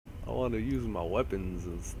I want to use my weapons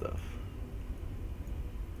and stuff.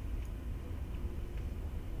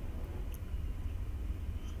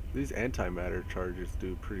 These antimatter charges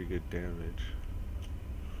do pretty good damage.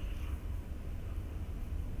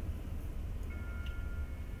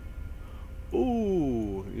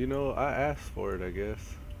 Ooh, you know, I asked for it, I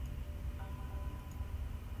guess.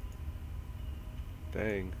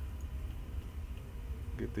 Dang.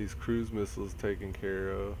 Get these cruise missiles taken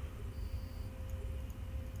care of.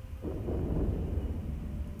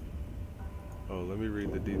 Oh, let me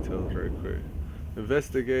read the details right quick.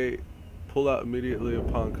 Investigate. Pull out immediately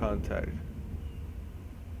upon contact.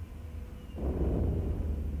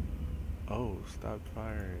 Oh, stop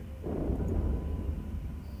firing.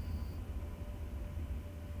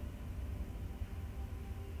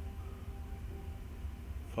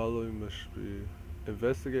 Following must be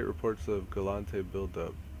investigate reports of Galante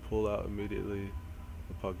buildup. Pull out immediately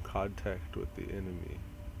upon contact with the enemy.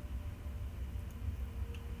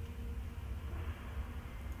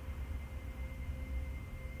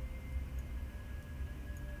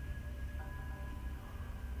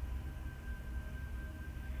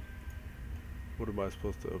 What am I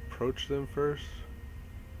supposed to approach them first?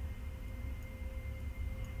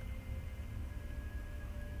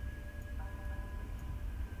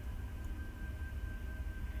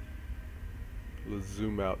 Let's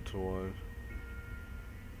zoom out to one.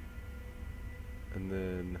 And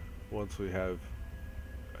then once we have,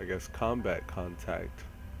 I guess, combat contact,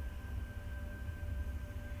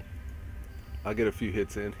 I'll get a few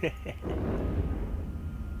hits in. I cannot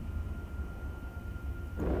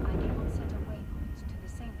set a waypoint to the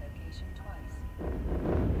same location twice.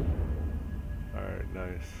 Alright,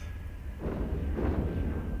 nice.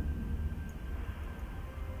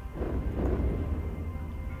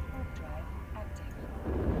 Warp drive active.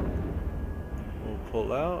 We'll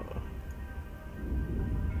pull out.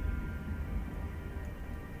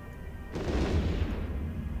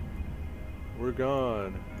 We're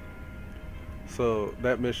gone. So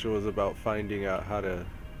that mission was about finding out how to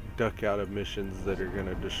duck out of missions that are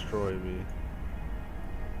gonna destroy me,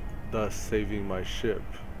 thus saving my ship.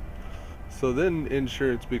 So then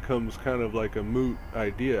insurance becomes kind of like a moot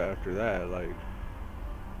idea after that. Like,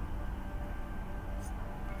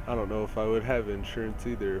 I don't know if I would have insurance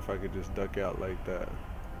either if I could just duck out like that.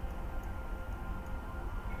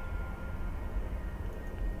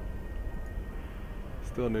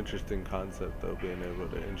 Still an interesting concept though, being able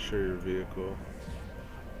to insure your vehicle.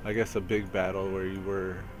 I guess a big battle where you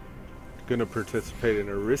were gonna participate in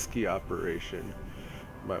a risky operation,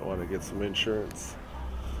 you might want to get some insurance.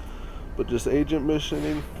 But just agent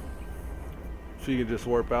missioning, if you could just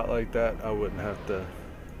warp out like that, I wouldn't have to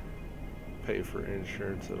pay for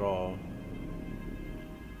insurance at all.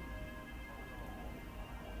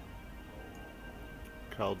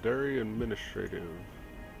 Calderi Administrative.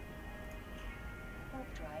 Warp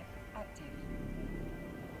drive active.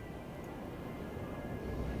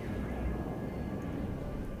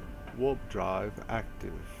 Warp drive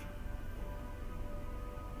active.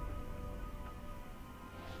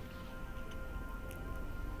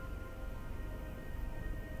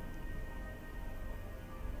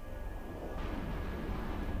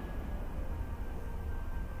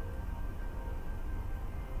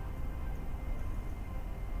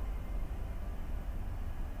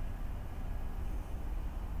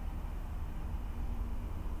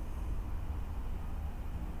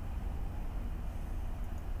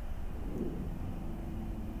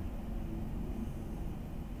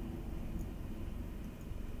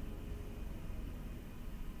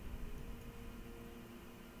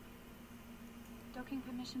 Docking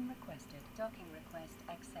permission requested. Docking request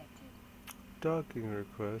accepted. Docking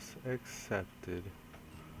request accepted.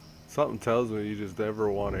 Something tells me you just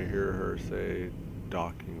never want to hear her say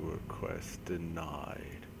docking request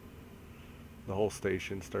denied. The whole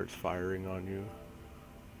station starts firing on you.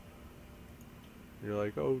 You're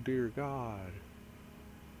like, oh dear God.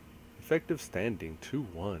 Effective standing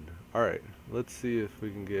 2-1. Alright, let's see if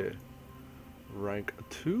we can get rank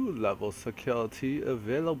 2 level security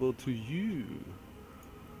available to you.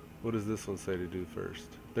 What does this one say to do first?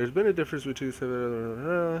 There's been a difference between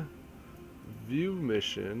view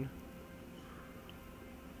mission.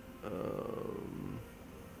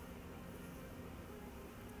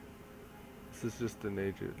 This is just an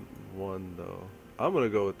agent 1 though. I'm gonna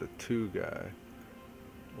go with the 2 guy.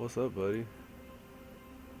 What's up, buddy?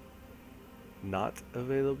 Not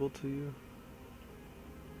available to you?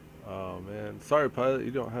 Oh man, sorry pilot,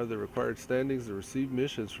 you don't have the required standings to receive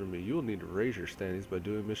missions from me. You will need to raise your standings by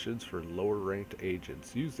doing missions for lower ranked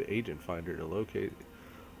agents. Use the agent finder to locate.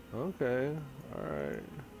 Okay, alright.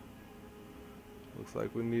 Looks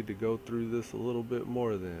like we need to go through this a little bit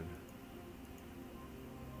more then.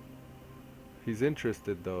 He's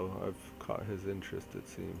interested though. I've caught his interest, it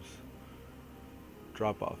seems.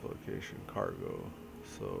 Drop off location, cargo.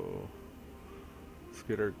 So let's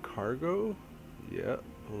get our cargo. Yep,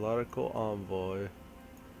 political envoy.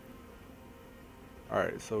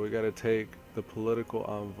 Alright, so we gotta take the political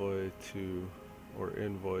envoy to, or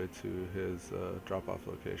envoy to his drop off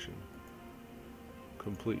location.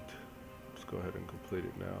 Complete. Let's go ahead and complete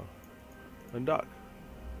it now. Undock.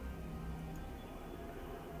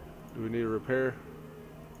 Do we need a repair?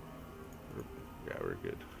 Yeah, we're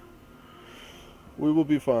good. We will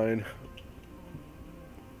be fine.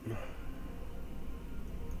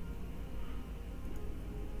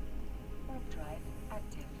 Warp drive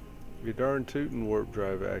active. You darn tootin' warp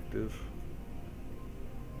drive active.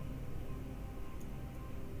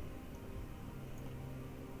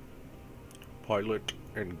 Pilot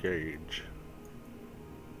engage.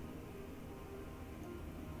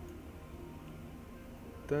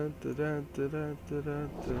 Dun, dun, dun, dun, dun, dun, dun,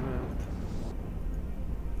 dun.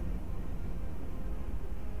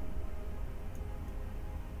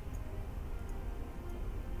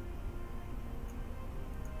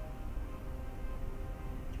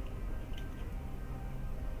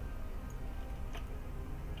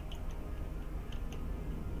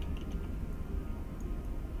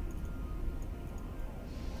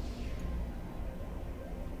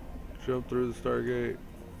 Jump through the Stargate.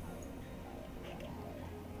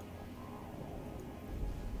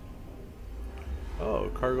 Oh,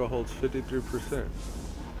 cargo holds 53%.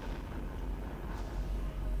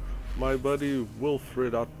 My buddy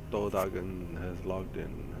Wilfred Ottodagen has logged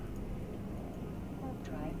in. Warp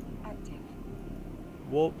drive active.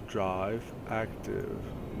 Warp drive active.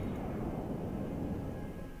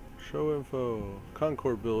 Show info.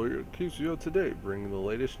 Concord Builder keeps you up to date, bringing the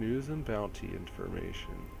latest news and bounty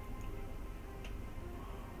information.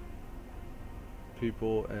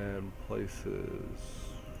 People and places.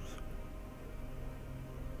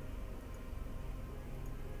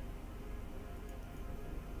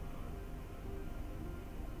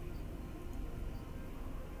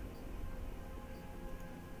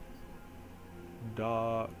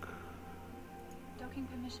 Dock. Docking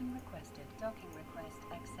permission requested. Docking request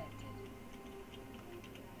accepted.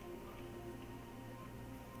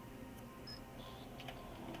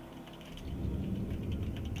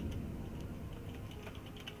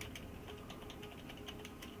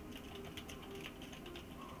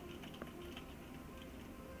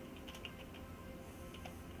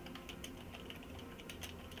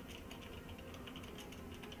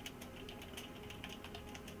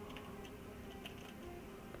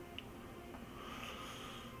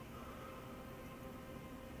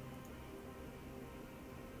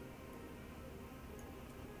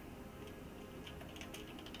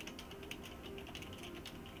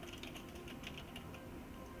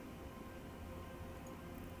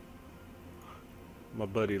 My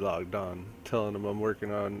buddy logged on, telling him I'm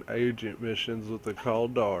working on agent missions with the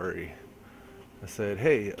Caldari. I said,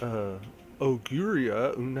 hey,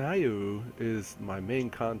 Oguria Unayu is my main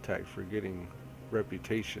contact for getting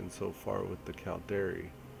reputation so far with the Caldari.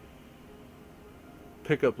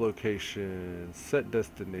 Pickup location, set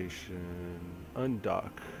destination,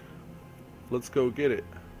 undock. Let's go get it.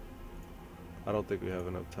 I don't think we have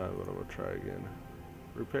enough time, but I'm gonna try again.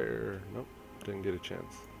 Repair, nope, didn't get a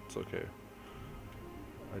chance. It's okay.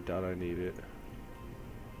 I doubt I need it.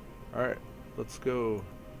 Alright, let's go.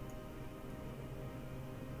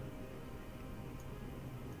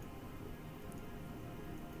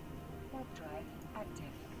 Warp drive active.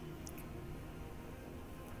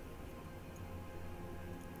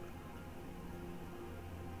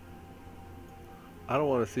 I don't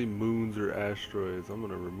want to see moons or asteroids. I'm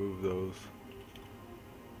gonna remove those.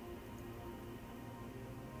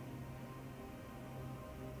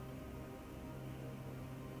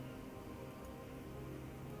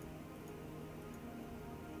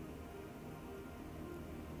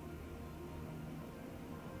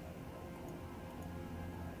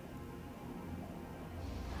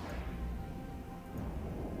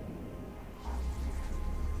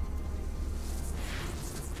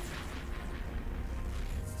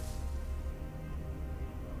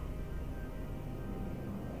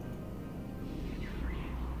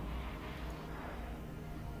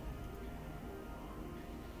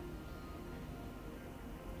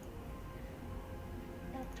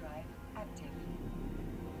 Warp drive active.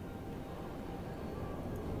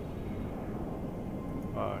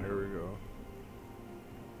 Ah, here we go.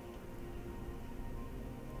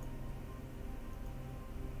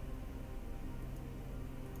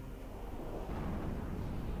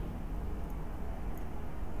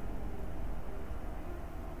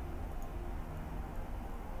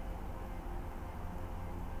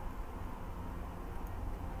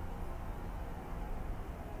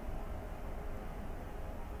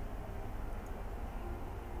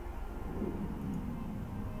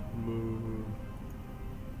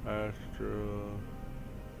 extra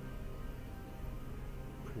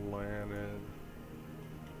planet.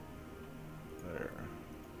 There.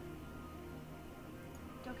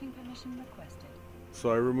 Docking permission requested.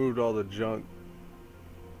 So I removed all the junk.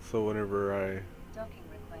 So whenever Docking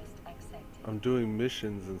request accepted. I'm doing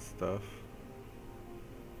missions and stuff,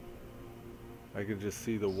 I can just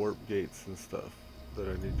see the warp gates and stuff that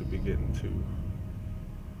I need to be getting to.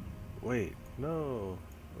 Wait, no.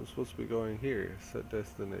 I'm supposed to be going here. Set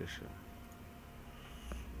destination.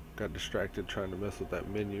 Got distracted trying to mess with that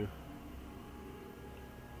menu.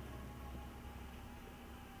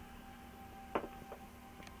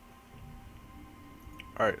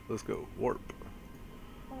 Alright, let's go. Warp.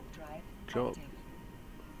 Warp drive Jump. active.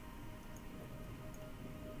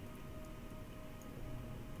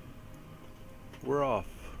 We're off.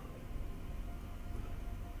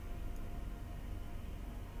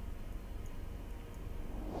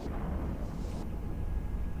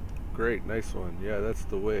 Great, nice one. Yeah, that's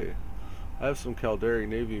the way. I have some Caldari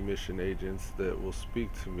Navy mission agents that will speak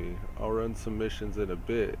to me. I'll run some missions in a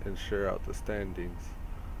bit and share out the standings.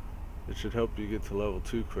 It should help you get to level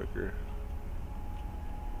 2 quicker.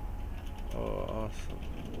 Oh, awesome.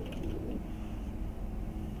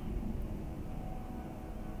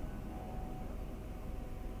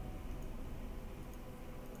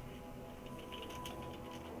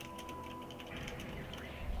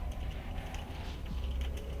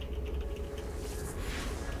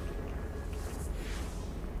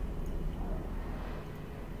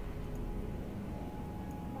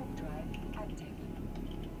 Warp drive active.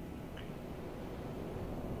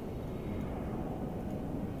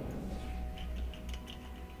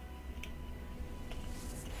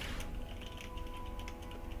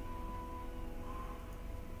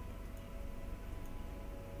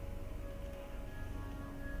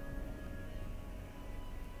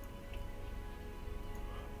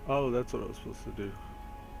 Oh, that's what I was supposed to do.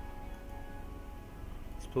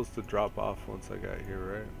 Supposed to drop off once I got here,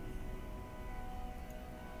 right?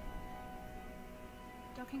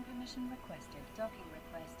 Docking permission requested. Docking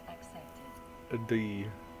request accepted. A D.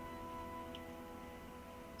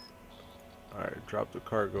 Alright, drop the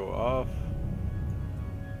cargo off.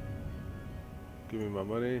 Give me my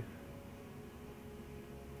money.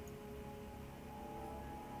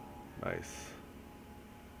 Nice.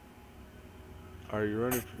 Are you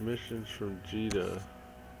running missions from Jita?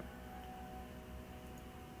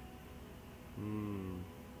 I'm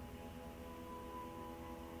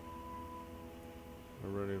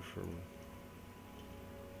running from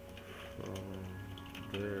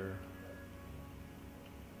there.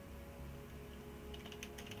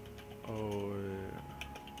 Oh yeah,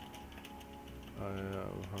 I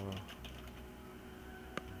am, huh?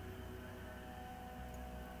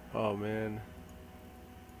 Oh man.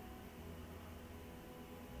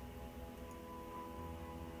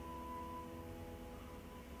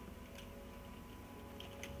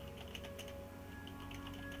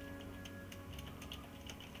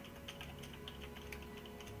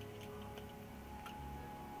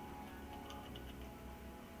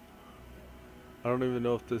 I don't even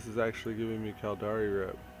know if this is actually giving me Caldari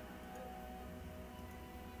rep.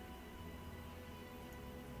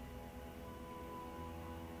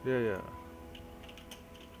 Yeah. Yeah.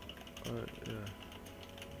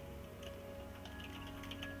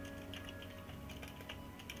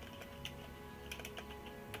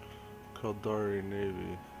 Caldari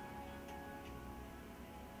Navy.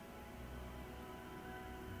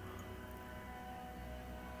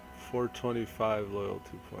 $425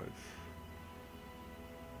 loyalty points.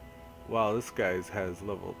 Wow, this guy's has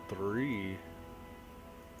level 3.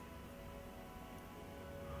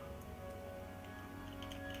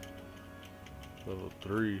 Level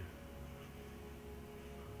 3.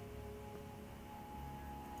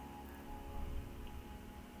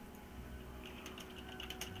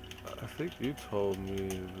 I think you told me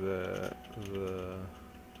that the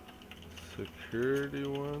security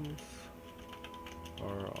ones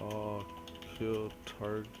are all kill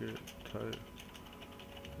target type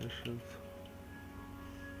missions.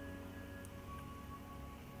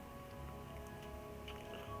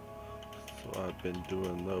 So I've been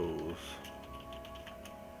doing those.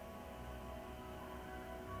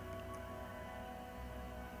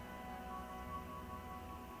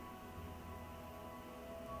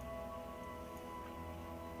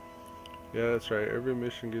 Yeah, that's right. Every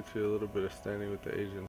mission gets you a little bit of standing with the agents.